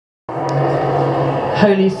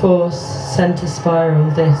Holy force, centre spiral,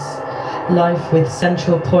 this life with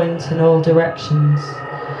central point in all directions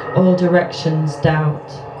doubt,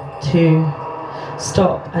 to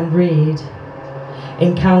stop and read,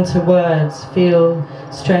 encounter words, feel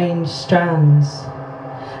strange strands,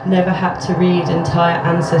 never had to read entire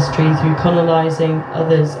ancestry through colonizing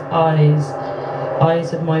others'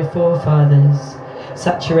 eyes of my forefathers,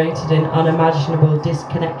 saturated in unimaginable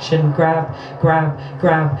disconnection, grab, crab,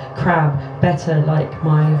 better like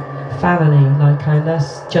my family, like I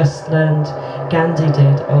just learned Gandhi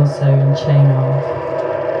did also in Chain of.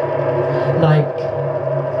 Like,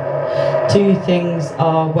 do things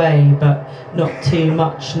our way, but not too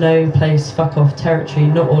much, no place, fuck off territory,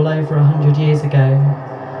 not all over 100 years ago.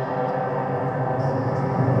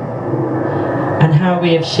 And how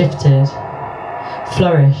we have shifted,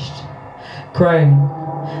 flourished, grown,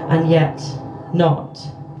 and yet not.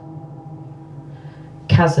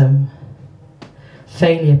 Chasm,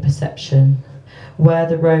 failure perception, where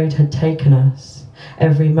the road had taken us,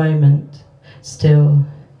 every moment, still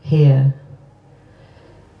here.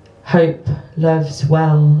 Hope, love's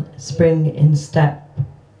well, spring in step.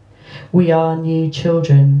 We are new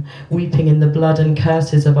children, weeping in the blood and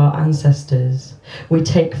curses of our ancestors. We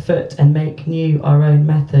take foot and make new our own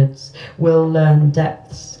methods. We'll learn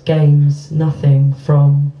depths, games, nothing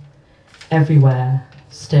from everywhere,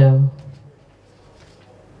 still.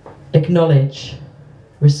 Acknowledge,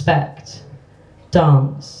 respect,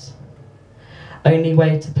 dance. Only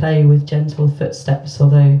way to play with gentle footsteps,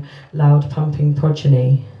 although loud pumping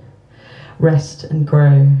progeny. Rest and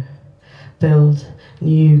grow, build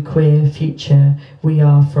new queer future. We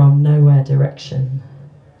are from nowhere direction.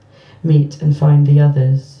 Meet and find the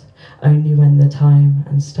others, only when the time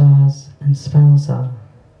and stars and spells are.